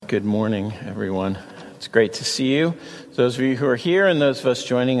Good morning, everyone. It's great to see you. Those of you who are here and those of us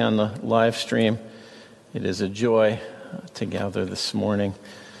joining on the live stream, it is a joy to gather this morning.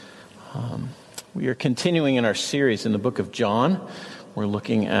 We are continuing in our series in the book of John. We're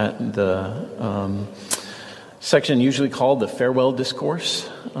looking at the section usually called the Farewell Discourse.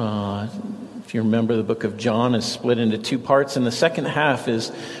 If you remember, the book of John is split into two parts, and the second half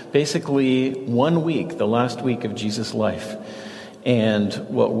is basically 1 week, the last week of Jesus' life. And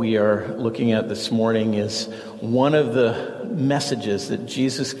what we are looking at this morning is one of the messages that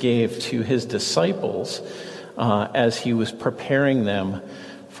Jesus gave to his disciples as he was preparing them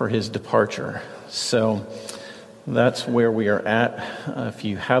for his departure. So that's where we are at. If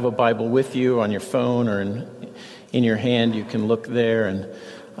you have a Bible with you on your phone or in your hand, you can look there,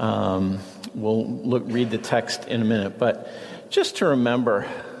 and we'll read the text in a minute. But just to remember,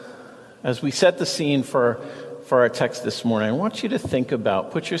 as we set the scene for our text this morning, I want you to think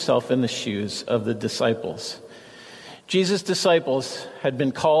about, put yourself in the shoes of the disciples. Jesus' disciples had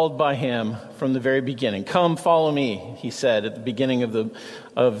been called by him from the very beginning. Come, follow me, he said at the beginning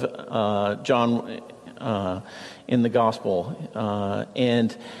of John in the gospel.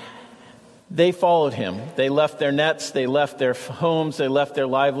 And they followed him. They left their nets, they left their homes, they left their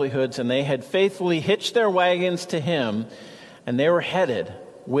livelihoods, and they had faithfully hitched their wagons to him, and they were headed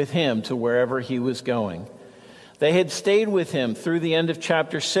with him to wherever he was going. They had stayed with him through the end of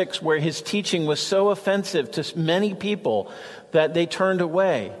chapter 6, where his teaching was so offensive to many people that they turned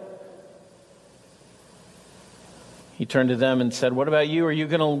away. He turned to them and said, "What about you? Are you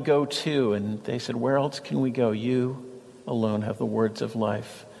going to go too?" And they said, "Where else can we go? You alone have the words of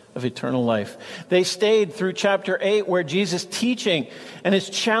life, of eternal life." They stayed through chapter 8, where Jesus' teaching and his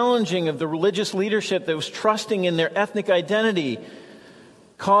challenging of the religious leadership that was trusting in their ethnic identity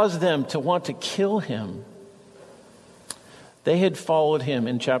caused them to want to kill him. They had followed him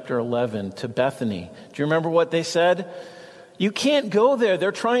in chapter 11 to Bethany. Do you remember what they said? "You can't go there.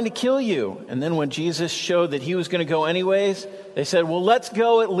 They're trying to kill you." And then when Jesus showed that he was going to go anyways, they said, "Well, let's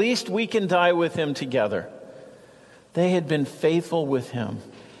go. At least we can die with him together." They had been faithful with him.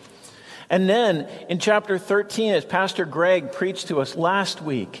 And then in chapter 13, as Pastor Greg preached to us last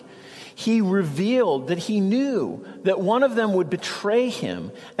week, he revealed that he knew that one of them would betray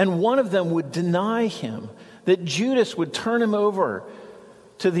him and one of them would deny him, that Judas would turn him over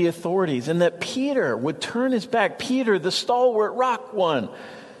to the authorities, and that Peter would turn his back. Peter, the stalwart rock one,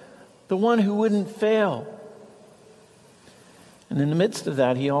 the one who wouldn't fail. And in the midst of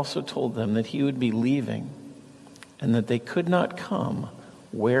that, he also told them that he would be leaving and that they could not come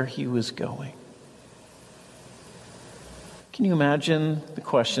where he was going. Can you imagine the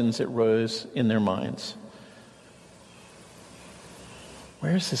questions that rose in their minds?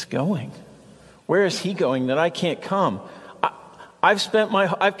 Where is this going? Where is he going that I can't come?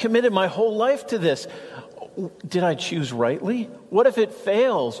 I've committed my whole life to this. Did I choose rightly? What if it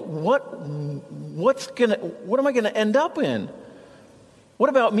fails? What am I going to end up in? What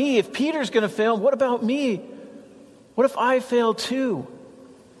about me? If Peter's going to fail, what about me? What if I fail too?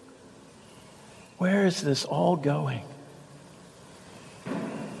 Where is this all going?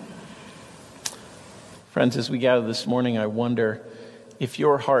 Friends, as we gather this morning, I wonder if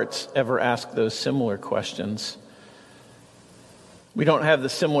your hearts ever ask those similar questions. We don't have the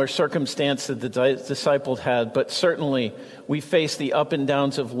similar circumstance that the disciples had, but certainly we face the up and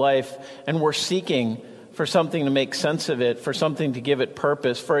downs of life, and we're seeking for something to make sense of it, for something to give it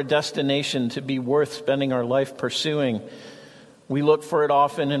purpose, for a destination to be worth spending our life pursuing. We look for it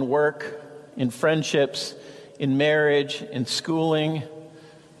often in work, in friendships, in marriage, in schooling.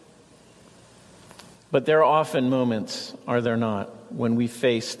 But there are often moments, are there not, when we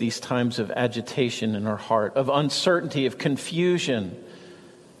face these times of agitation in our heart, of uncertainty, of confusion.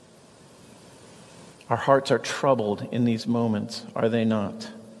 Our hearts are troubled in these moments, are they not?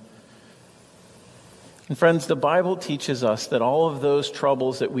 And friends, the Bible teaches us that all of those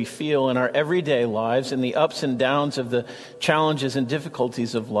troubles that we feel in our everyday lives, in the ups and downs of the challenges and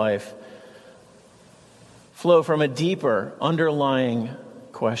difficulties of life, flow from a deeper, underlying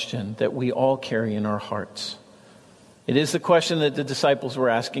question that we all carry in our hearts. It is the question that the disciples were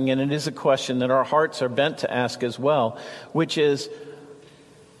asking, and it is a question that our hearts are bent to ask as well, which is,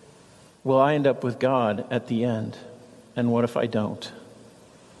 will I end up with God at the end? And what if I don't?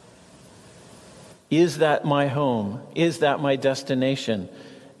 Is that my home? Is that my destination?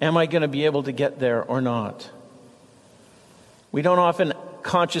 Am I going to be able to get there or not? We don't often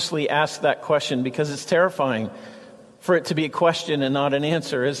consciously ask that question because it's terrifying for it to be a question and not an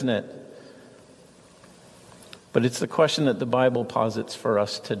answer, isn't it? But it's the question that the Bible posits for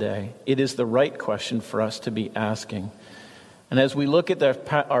us today. It is the right question for us to be asking. And as we look at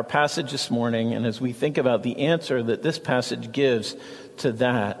our passage this morning, and as we think about the answer that this passage gives to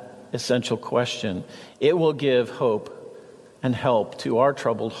that essential question, it will give hope and help to our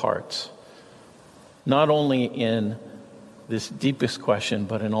troubled hearts, not only in this deepest question,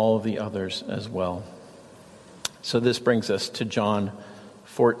 but in all of the others as well. So this brings us to John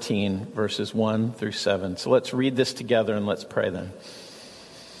 14, verses 1 through 7. So let's read this together and let's pray then.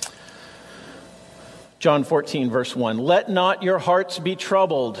 John 14, verse 1. Let not your hearts be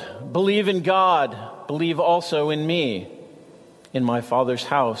troubled. Believe in God. Believe also in me. In my Father's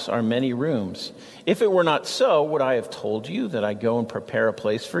house are many rooms. If it were not so, would I have told you that I go and prepare a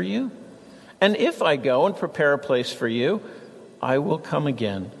place for you? And if I go and prepare a place for you, I will come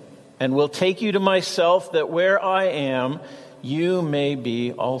again and will take you to myself, that where I am, you may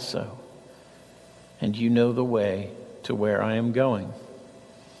be also. And you know the way to where I am going.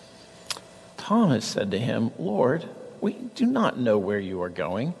 Thomas said to him, Lord, we do not know where you are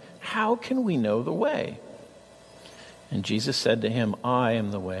going. How can we know the way? And Jesus said to him, I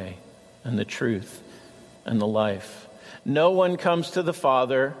am the way and the truth and the life. No one comes to the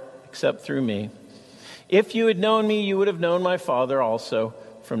Father except through me. If you had known me, you would have known my Father also.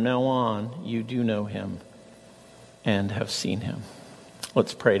 From now on, you do know him and have seen him.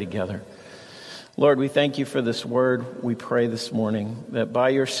 Let's pray together. Lord, we thank you for this word. We pray this morning that by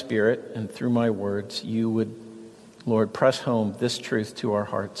your Spirit and through my words, you would, Lord, press home this truth to our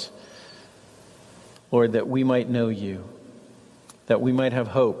hearts. Lord, that we might know you, that we might have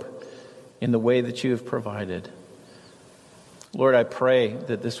hope in the way that you have provided. Lord, I pray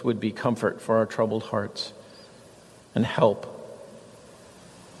that this would be comfort for our troubled hearts and help.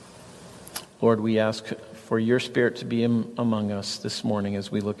 Lord, we ask for your Spirit to be among us this morning as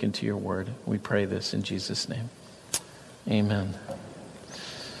we look into your word. We pray this in Jesus' name. Amen.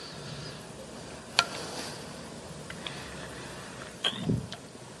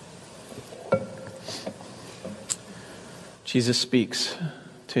 Jesus speaks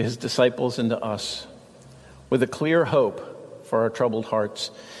to his disciples and to us with a clear hope for our troubled hearts.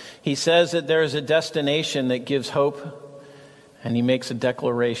 He says that there is a destination that gives hope, and he makes a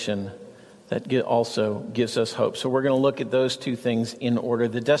declaration that also gives us hope. So we're going to look at those two things in order,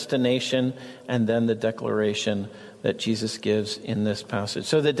 the destination and then the declaration that Jesus gives in this passage.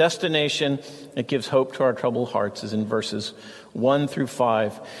 So the destination that gives hope to our troubled hearts is in verses 1 through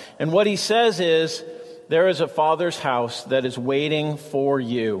 5. And what he says is, there is a Father's house that is waiting for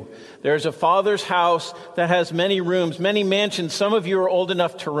you. There's a Father's house that has many rooms, many mansions. Some of you are old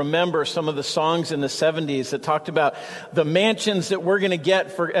enough to remember some of the songs in the 70s that talked about the mansions that we're going to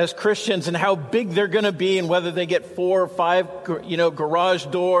get for as Christians and how big they're going to be and whether they get 4 or 5, garage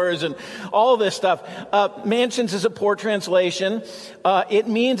doors and all this stuff. Mansions is a poor translation. It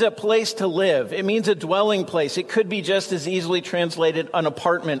means a place to live. It means a dwelling place. It could be just as easily translated an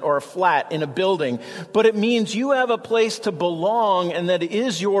apartment or a flat in a building. But it means you have a place to belong and that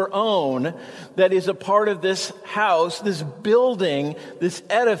is your own, that is a part of this house, this building, this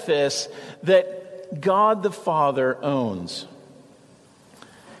edifice that God the Father owns.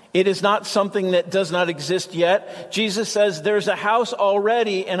 It is not something that does not exist yet. Jesus says there's a house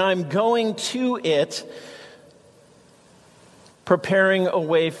already and I'm going to it, preparing a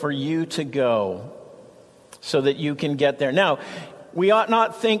way for you to go so that you can get there. Now, we ought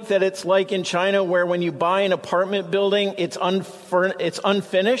not think that it's like in China where when you buy an apartment building, it's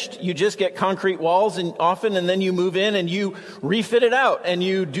unfinished. You just get concrete walls and then you move in and you refit it out and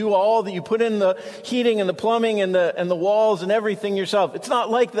you do all that. You put in the heating and the plumbing and the walls and everything yourself. It's not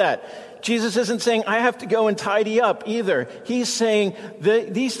like that. Jesus isn't saying, I have to go and tidy up either. He's saying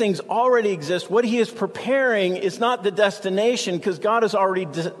these things already exist. What he is preparing is not the destination because God has already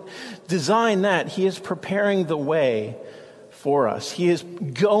designed that. He is preparing the way for us. He is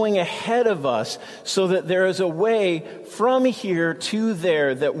going ahead of us so that there is a way from here to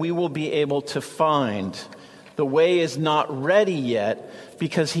there that we will be able to find. The way is not ready yet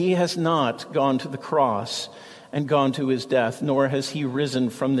because he has not gone to the cross and gone to his death, nor has he risen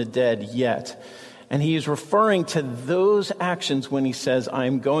from the dead yet. And he is referring to those actions when he says, I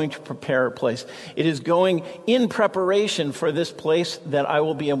am going to prepare a place. It is going in preparation for this place that I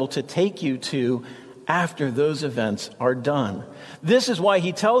will be able to take you to after those events are done. This is why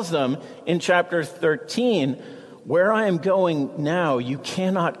he tells them in chapter 13, where I am going now, you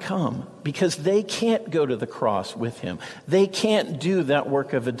cannot come, because they can't go to the cross with him. They can't do that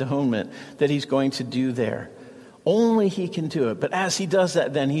work of atonement that he's going to do there. Only he can do it. But as he does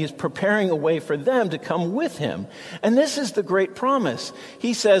that, then he is preparing a way for them to come with him. And this is the great promise.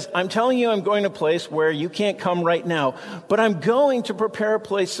 He says, I'm telling you, I'm going to a place where you can't come right now, but I'm going to prepare a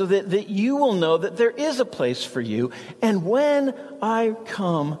place so that you will know that there is a place for you. And when I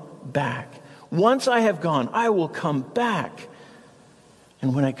come back, once I have gone, I will come back.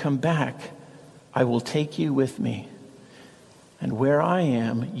 And when I come back, I will take you with me. And where I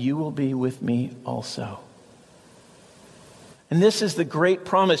am, you will be with me also. And this is the great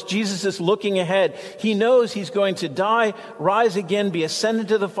promise. Jesus is looking ahead. He knows he's going to die, rise again, be ascended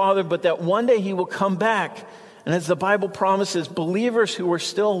to the Father, but that one day he will come back. And as the Bible promises, believers who are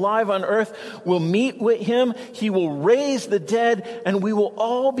still alive on earth will meet with him. He will raise the dead, and we will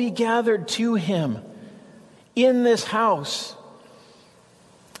all be gathered to him in this house.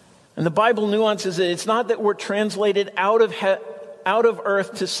 And the Bible nuances it. It's not that we're translated out of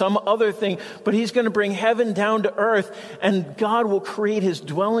earth to some other thing, but he's going to bring heaven down to earth, and God will create his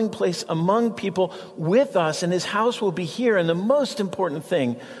dwelling place among people with us, and his house will be here. And the most important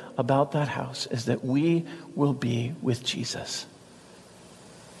thing about that house is that we will be with Jesus.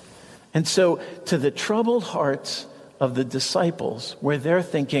 And so to the troubled hearts of the disciples, where they're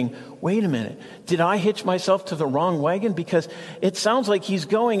thinking, wait a minute, did I hitch myself to the wrong wagon? Because it sounds like he's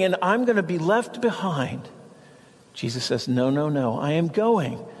going and I'm going to be left behind. Jesus says, no, I am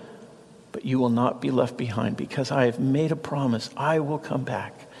going, but you will not be left behind, because I have made a promise. I will come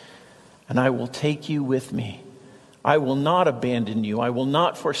back and I will take you with me. I will not abandon you. I will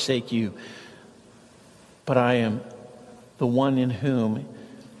not forsake you, but I am the one in whom,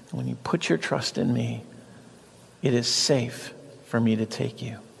 when you put your trust in me, it is safe for me to take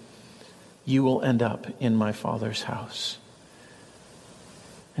you. You will end up in my Father's house.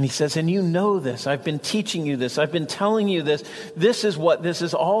 And he says, and you know this. I've been teaching you this. I've been telling you this. This is what this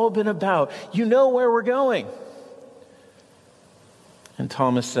has all been about. You know where we're going. And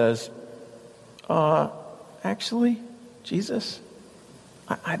Thomas says, actually, Jesus,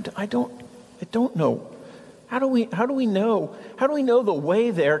 I don't know. How do we know? How do we know the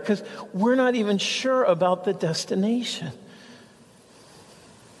way there? Because we're not even sure about the destination.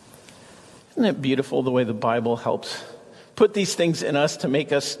 Isn't it beautiful the way the Bible helps put these things in us to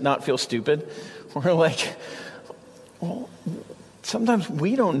make us not feel stupid? We're like, well, sometimes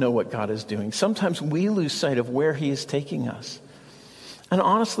we don't know what God is doing. Sometimes we lose sight of where he is taking us. And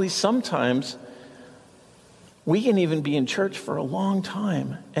honestly, sometimes we can even be in church for a long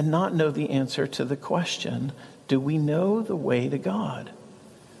time and not know the answer to the question, do we know the way to God?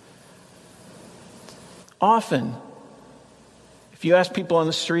 Often, if you ask people on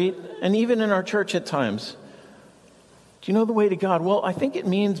the street, and even in our church at times, do you know the way to God? Well, I think it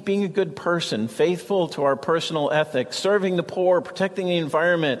means being a good person, faithful to our personal ethics, serving the poor, protecting the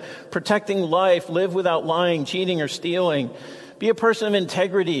environment, protecting life, live without lying, cheating, or stealing. Be a person of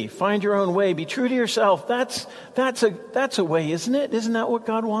integrity. Find your own way. Be true to yourself. That's a way, isn't it? Isn't that what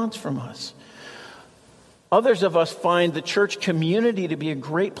God wants from us? Others of us find the church community to be a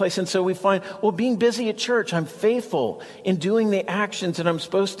great place. And so we find, well, being busy at church, I'm faithful in doing the actions that I'm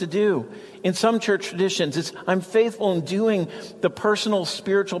supposed to do. In some church traditions, I'm faithful in doing the personal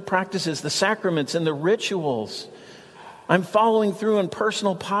spiritual practices, the sacraments and the rituals. I'm following through in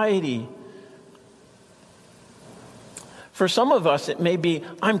personal piety. For some of us, it may be,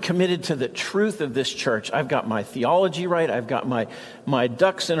 I'm committed to the truth of this church. I've got my theology right. I've got my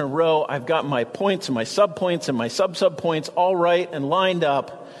ducks in a row. I've got my points and my subpoints and my sub-points all right and lined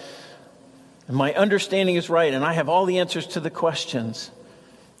up. And my understanding is right, and I have all the answers to the questions.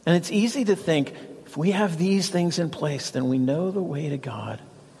 And it's easy to think, if we have these things in place, then we know the way to God.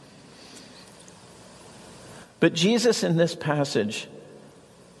 But Jesus in this passage,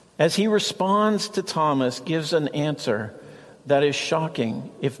 as he responds to Thomas, gives an answer that is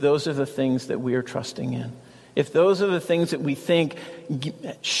shocking if those are the things that we are trusting in. If those are the things that we think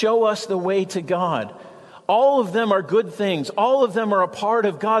show us the way to God. All of them are good things. All of them are a part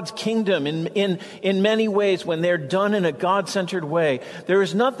of God's kingdom in many ways when they're done in a God-centered way. There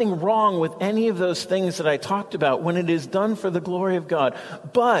is nothing wrong with any of those things that I talked about when it is done for the glory of God.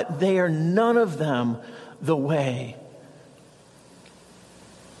 But they are none of them the way.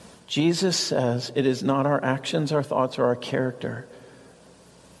 Jesus says it is not our actions, our thoughts, or our character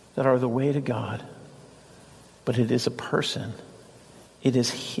that are the way to God, but it is a person. It is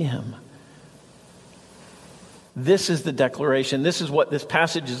him. This is the declaration. This is what this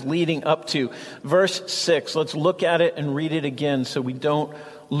passage is leading up to. Verse 6, let's look at it and read it again so we don't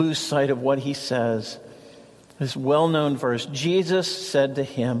lose sight of what he says. This well-known verse, Jesus said to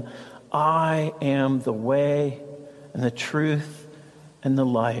him, I am the way and the truth and the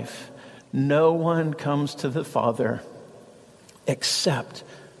life. No one comes to the Father except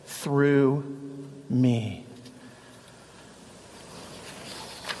through me.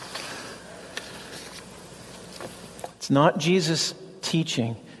 It's not Jesus'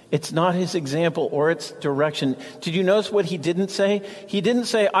 teaching. It's not his example or its direction. Did you notice what he didn't say? He didn't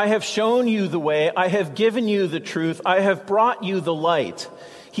say, I have shown you the way. I have given you the truth. I have brought you the light.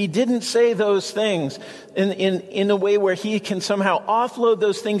 He didn't say those things in a way where he can somehow offload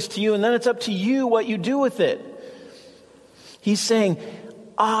those things to you, and then it's up to you what you do with it. He's saying,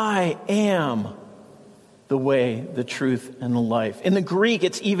 I am the way, the truth, and the life. In the Greek,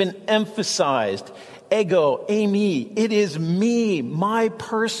 it's even emphasized. Ego, eimi. It is me, my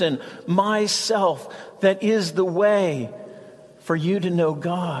person, myself, that is the way for you to know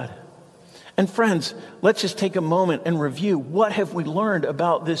God. And friends, let's just take a moment and review. What have we learned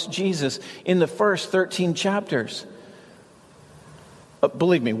about this Jesus in the first 13 chapters?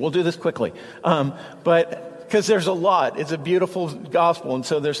 Believe me, we'll do this quickly. But because there's a lot. It's a beautiful gospel, and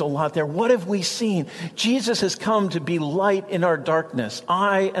so there's a lot there. What have we seen? Jesus has come to be light in our darkness.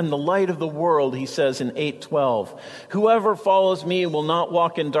 I am the light of the world, he says in 8:12. Whoever follows me will not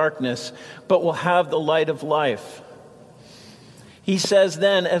walk in darkness, but will have the light of life. He says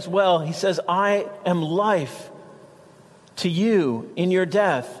then as well, he says, I am life to you in your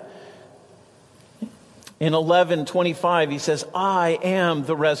death. In 11:25, he says, I am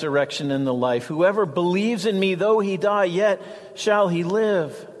the resurrection and the life. Whoever believes in me, though he die, yet shall he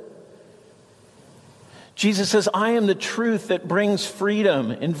live. Jesus says, I am the truth that brings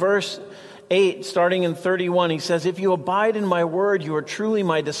freedom. In verse 8, starting in 31, he says, if you abide in my word, you are truly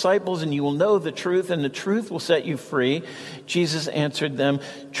my disciples, and you will know the truth, and the truth will set you free. Jesus answered them,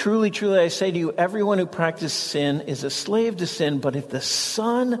 truly, truly, I say to you, everyone who practices sin is a slave to sin, but if the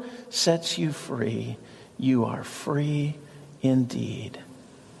Son sets you free, you are free indeed.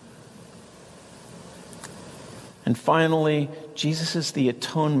 And finally, Jesus is the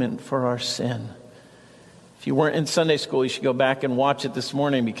atonement for our sin. If you weren't in Sunday school, you should go back and watch it this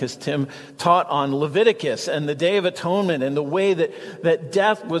morning, because Tim taught on Leviticus and the Day of Atonement and the way that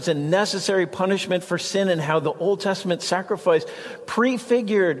death was a necessary punishment for sin, and how the Old Testament sacrifice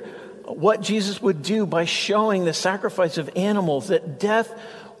prefigured what Jesus would do by showing the sacrifice of animals, that death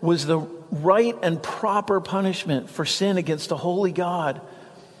was the right and proper punishment for sin against a holy God,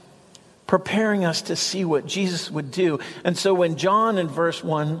 preparing us to see what Jesus would do. And so when John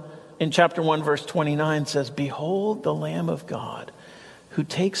in chapter 1, verse 29 says, behold the Lamb of God who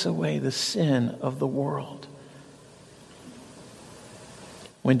takes away the sin of the world.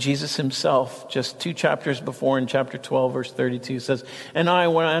 When Jesus himself, just 2 chapters before, in chapter 12, verse 32, says, when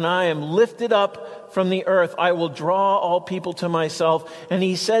I am lifted up from the earth, I will draw all people to myself. And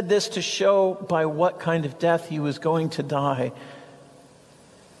he said this to show by what kind of death he was going to die.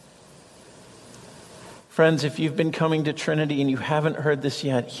 Friends, if you've been coming to Trinity and you haven't heard this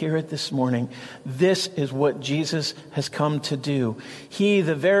yet, hear it this morning. This is what Jesus has come to do. He,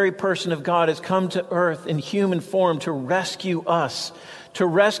 the very person of God, has come to earth in human form to rescue us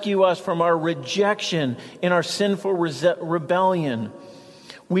from our rejection in our sinful rebellion.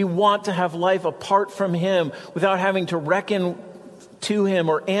 We want to have life apart from him, without having to reckon to him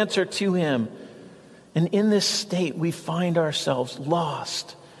or answer to him. And in this state, we find ourselves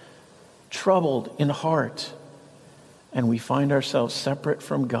lost, troubled in heart, and we find ourselves separate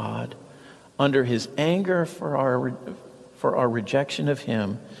from God, under his anger for our rejection of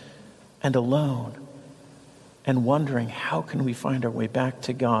him, and alone, and wondering, how can we find our way back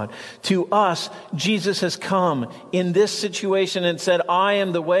to God? To us, Jesus has come in this situation and said, I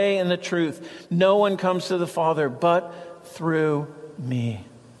am the way and the truth. No one comes to the Father but through me.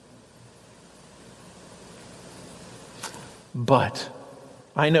 But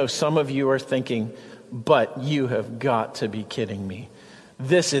I know some of you are thinking, but you have got to be kidding me.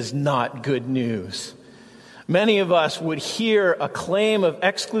 This is not good news. Many of us would hear a claim of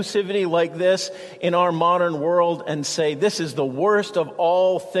exclusivity like this in our modern world and say, this is the worst of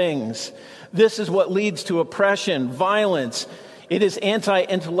all things. This is what leads to oppression, violence. It is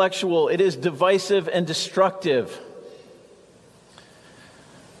anti-intellectual. It is divisive and destructive.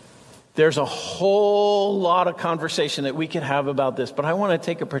 There's a whole lot of conversation that we could have about this, but I want to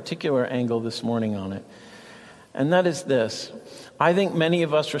take a particular angle this morning on it. And that is this. I think many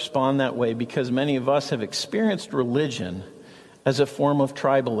of us respond that way because many of us have experienced religion as a form of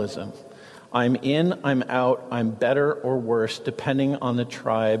tribalism. I'm in, I'm out, I'm better or worse, depending on the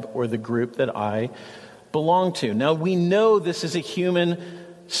tribe or the group that I belong to. Now, we know this is a human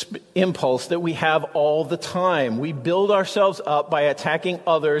impulse that we have all the time. We build ourselves up by attacking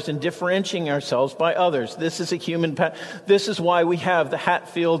others and differentiating ourselves by others. This is a human this is why we have the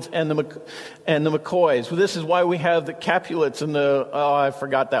Hatfields and the McCoys. This is why we have the Capulets and I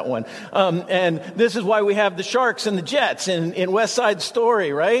forgot that one. And this is why we have the Sharks and the Jets in West Side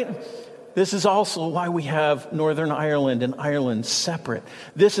Story, right? This is also why we have Northern Ireland and Ireland separate.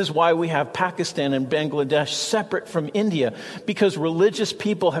 This is why we have Pakistan and Bangladesh separate from India, because religious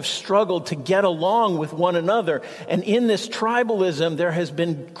people have struggled to get along with one another. And in this tribalism, there has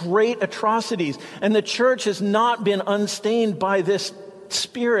been great atrocities. And the church has not been unstained by this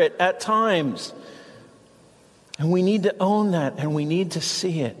spirit at times. And we need to own that, and we need to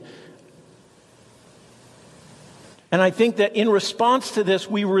see it. And I think that in response to this,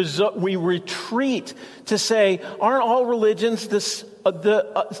 we retreat to say, aren't all religions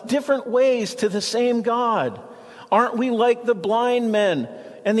different ways to the same God? Aren't we like the blind men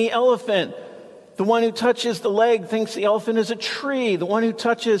and the elephant? The one who touches the leg thinks the elephant is a tree. The one who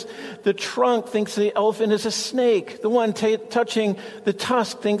touches the trunk thinks the elephant is a snake. The one touching the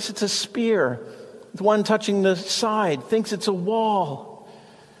tusk thinks it's a spear. The one touching the side thinks it's a wall.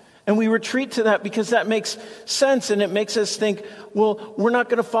 And we retreat to that because that makes sense, and it makes us think, well, we're not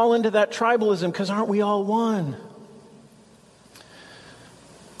going to fall into that tribalism because aren't we all one?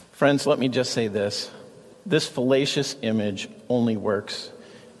 Friends, let me just say this. This fallacious image only works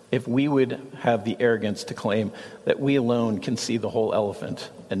if we would have the arrogance to claim that we alone can see the whole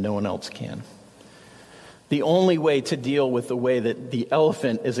elephant and no one else can. The only way to deal with the way that the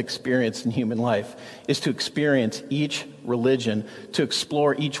elephant is experienced in human life is to experience each religion, to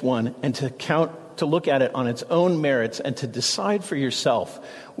explore each one, and to look at it on its own merits and to decide for yourself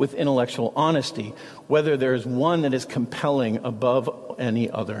with intellectual honesty whether there is one that is compelling above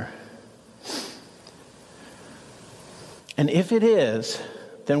any other. And if it is,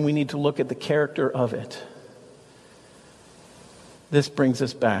 then we need to look at the character of it. This brings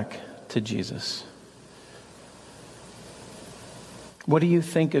us back to Jesus. What do you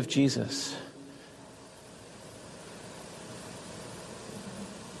think of Jesus?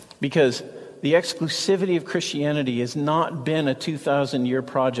 Because the exclusivity of Christianity has not been a 2,000-year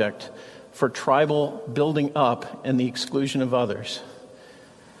project for tribal building up and the exclusion of others.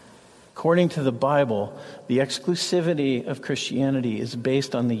 According to the Bible, the exclusivity of Christianity is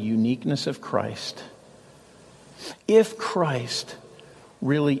based on the uniqueness of Christ. If Christ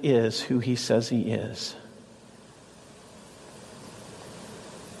really is who he says he is,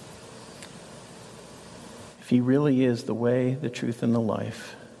 if he really is the way, the truth, and the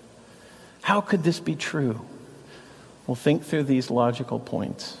life, how could this be true? Well, think through these logical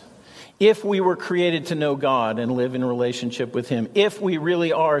points. If we were created to know God and live in relationship with him, if we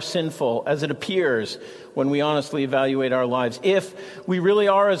really are sinful as it appears when we honestly evaluate our lives, if we really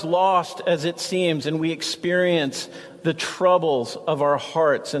are as lost as it seems and we experience the troubles of our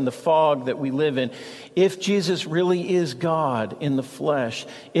hearts and the fog that we live in, if Jesus really is God in the flesh,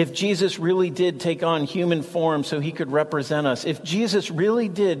 if Jesus really did take on human form so he could represent us, if Jesus really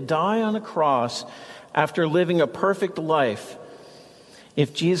did die on a cross after living a perfect life,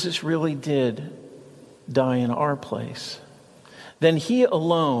 if Jesus really did die in our place, then he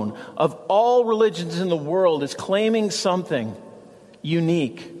alone of all religions in the world is claiming something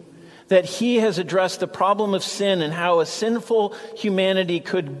unique, that he has addressed the problem of sin and how a sinful humanity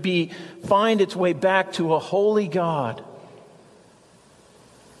could find its way back to a holy God.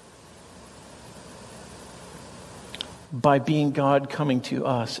 By being God coming to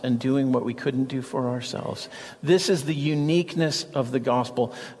us and doing what we couldn't do for ourselves. This is the uniqueness of the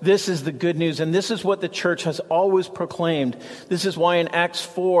gospel. This is the good news, and this is what the church has always proclaimed. This is why in Acts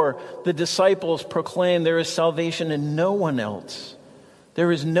 4, the disciples proclaim there is salvation in no one else.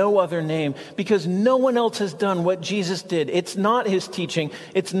 There is no other name, because no one else has done what Jesus did. It's not his teaching.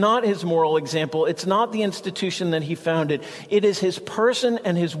 It's not his moral example. It's not the institution that he founded. It is his person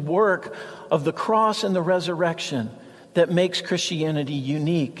and his work of the cross and the resurrection that makes Christianity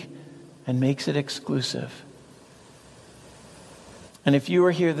unique and makes it exclusive. And if you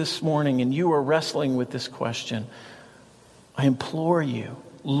are here this morning and you are wrestling with this question, I implore you,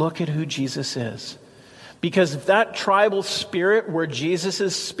 look at who Jesus is. Because if that tribal spirit were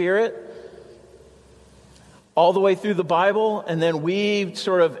Jesus' spirit all the way through the Bible, and then we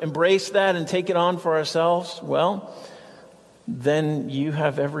sort of embrace that and take it on for ourselves, well, then you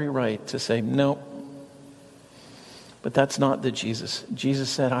have every right to say, no. But that's not the Jesus. Jesus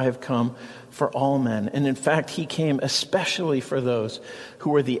said, I have come for all men. And in fact, he came especially for those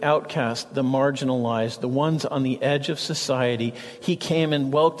who were the outcast, the marginalized, the ones on the edge of society. He came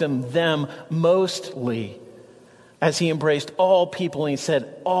and welcomed them mostly as he embraced all people, and he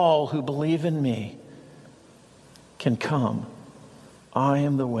said, all who believe in me can come. I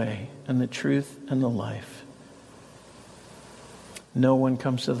am the way and the truth and the life. No one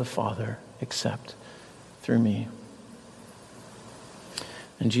comes to the Father except through me.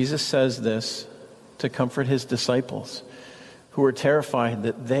 And Jesus says this to comfort his disciples, who were terrified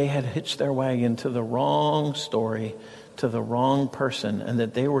that they had hitched their wagon to the wrong story, to the wrong person, and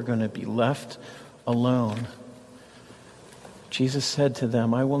that they were going to be left alone. Jesus said to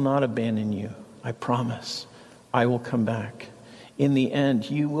them, I will not abandon you. I promise. I will come back. In the end,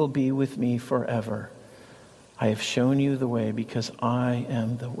 you will be with me forever. I have shown you the way because I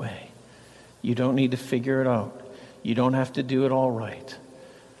am the way. You don't need to figure it out. You don't have to do it all right.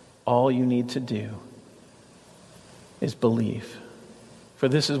 All you need to do is believe. For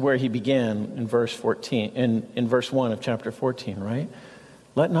this is where he began in verse 14, in verse 1 of chapter 14, right?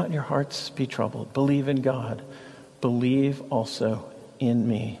 Let not your hearts be troubled. Believe in God. Believe also in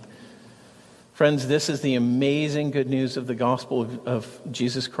me. Friends, this is the amazing good news of the gospel of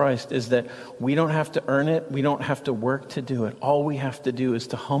Jesus Christ, is that we don't have to earn it. We don't have to work to do it. All we have to do is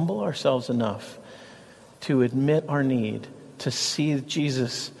to humble ourselves enough to admit our need, to see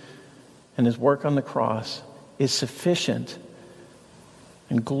Jesus and his work on the cross is sufficient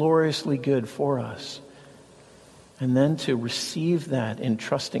and gloriously good for us. And then to receive that in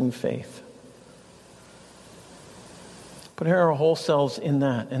trusting faith. Putting our whole selves in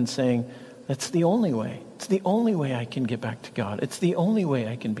that and saying, that's the only way. It's the only way I can get back to God. It's the only way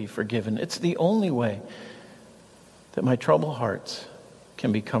I can be forgiven. It's the only way that my troubled hearts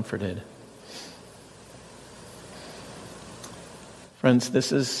can be comforted. Friends,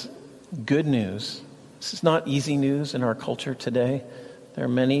 this is good news. This is not easy news in our culture today. There are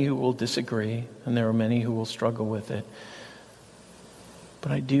many who will disagree, and there are many who will struggle with it.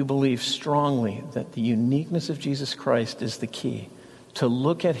 But I do believe strongly that the uniqueness of Jesus Christ is the key. To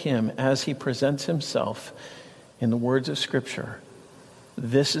look at him as he presents himself in the words of Scripture.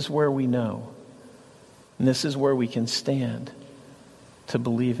 This is where we know. And this is where we can stand to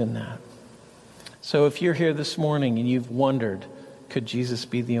believe in that. So if you're here this morning and you've wondered, could Jesus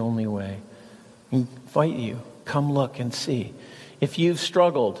be the only way? I invite you, come look and see. If you've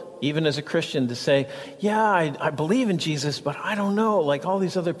struggled, even as a Christian, to say, yeah, I believe in Jesus, but I don't know, like all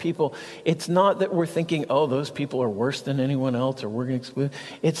these other people. It's not that we're thinking, oh, those people are worse than anyone else or we're going to exclude.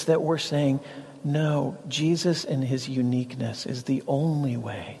 It's that we're saying, no, Jesus in his uniqueness is the only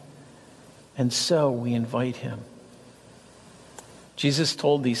way. And so we invite him. Jesus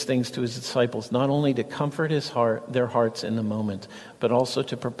told these things to his disciples, not only to comfort their hearts in the moment, but also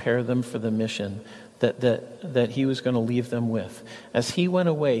to prepare them for the mission that he was going to leave them with. As he went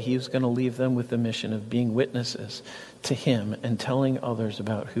away, he was going to leave them with the mission of being witnesses to him and telling others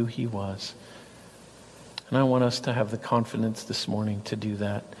about who he was. And I want us to have the confidence this morning to do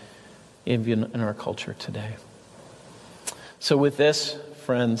that, even in our culture today. So with this,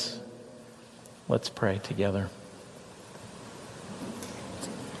 friends, let's pray together.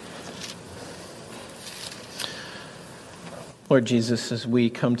 Lord Jesus, as we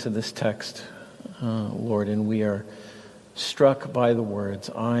come to this text, Lord, and we are struck by the words,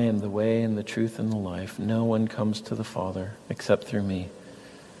 I am the way and the truth and the life. No one comes to the Father except through me.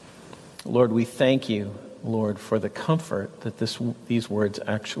 Lord, we thank you, Lord, for the comfort that these words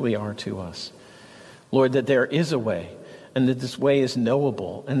actually are to us. Lord, that there is a way, and that this way is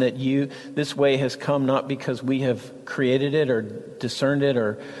knowable, and that this way has come not because we have created it or discerned it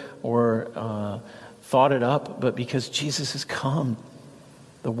or thought it up, but because Jesus has come.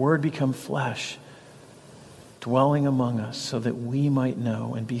 The Word become flesh, dwelling among us so that we might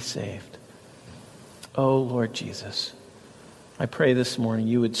know and be saved. Oh, Lord Jesus, I pray this morning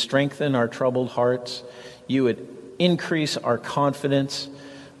you would strengthen our troubled hearts. You would increase our confidence.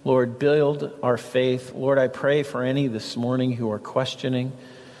 Lord, build our faith. Lord, I pray for any this morning who are questioning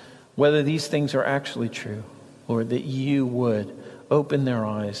whether these things are actually true. Lord, that you would open their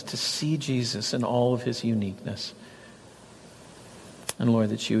eyes to see Jesus in all of his uniqueness. And Lord,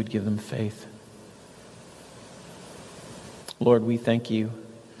 that you would give them faith. Lord, we thank you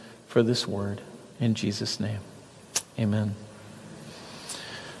for this word. In Jesus' name, amen.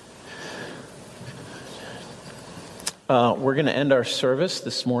 We're going to end our service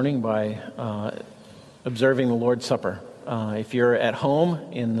this morning by observing the Lord's Supper. If you're at home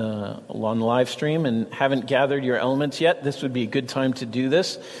on the live stream and haven't gathered your elements yet, this would be a good time to do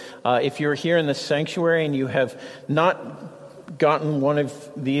this. If you're here in the sanctuary and you have not gotten one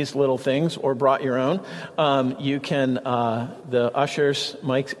of these little things or brought your own, you can, the ushers,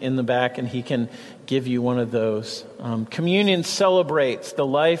 Mike's in the back, and he can give you one of those. Communion celebrates the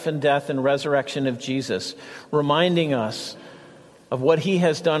life and death and resurrection of Jesus, reminding us of what he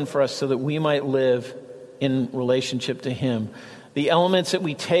has done for us so that we might live in relationship to him. The elements that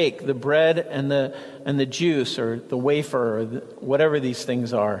we take, the bread and the juice or the wafer or whatever these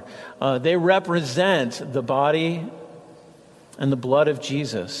things are, they represent the body and the blood of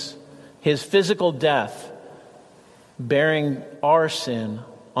Jesus, his physical death, bearing our sin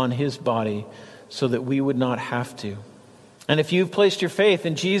on his body so that we would not have to. And if you've placed your faith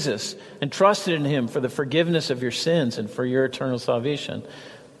in Jesus and trusted in him for the forgiveness of your sins and for your eternal salvation,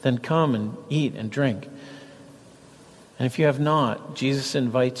 then come and eat and drink. And if you have not, Jesus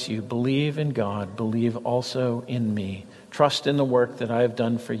invites you, believe in God, believe also in me. Trust in the work that I have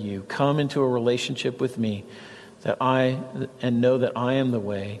done for you. Come into a relationship with me and know that I am the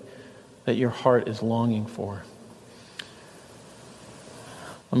way that your heart is longing for.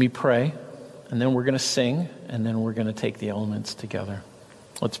 Let me pray, and then we're going to sing, and then we're going to take the elements together.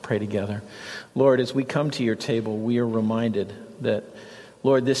 Let's pray together. Lord, as we come to your table, we are reminded that,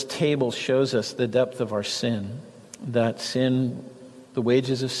 Lord, this table shows us the depth of our sin. That sin, the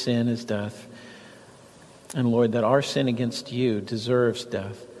wages of sin is death. And Lord, that our sin against you deserves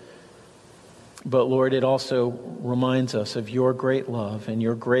death. But Lord, it also reminds us of your great love and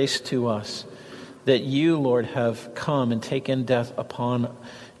your grace to us, that you, Lord, have come and taken death upon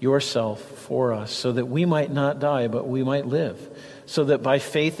yourself for us so that we might not die, but we might live. So that by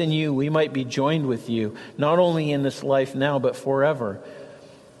faith in you, we might be joined with you, not only in this life now, but forever.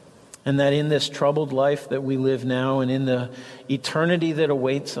 And that in this troubled life that we live now and in the eternity that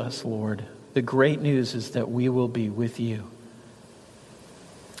awaits us, Lord, the great news is that we will be with you.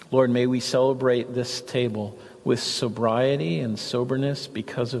 Lord, may we celebrate this table with sobriety and soberness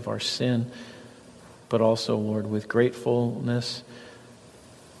because of our sin, but also, Lord, with gratefulness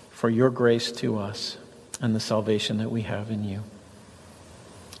for your grace to us and the salvation that we have in you.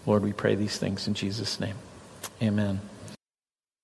 Lord, we pray these things in Jesus' name. Amen.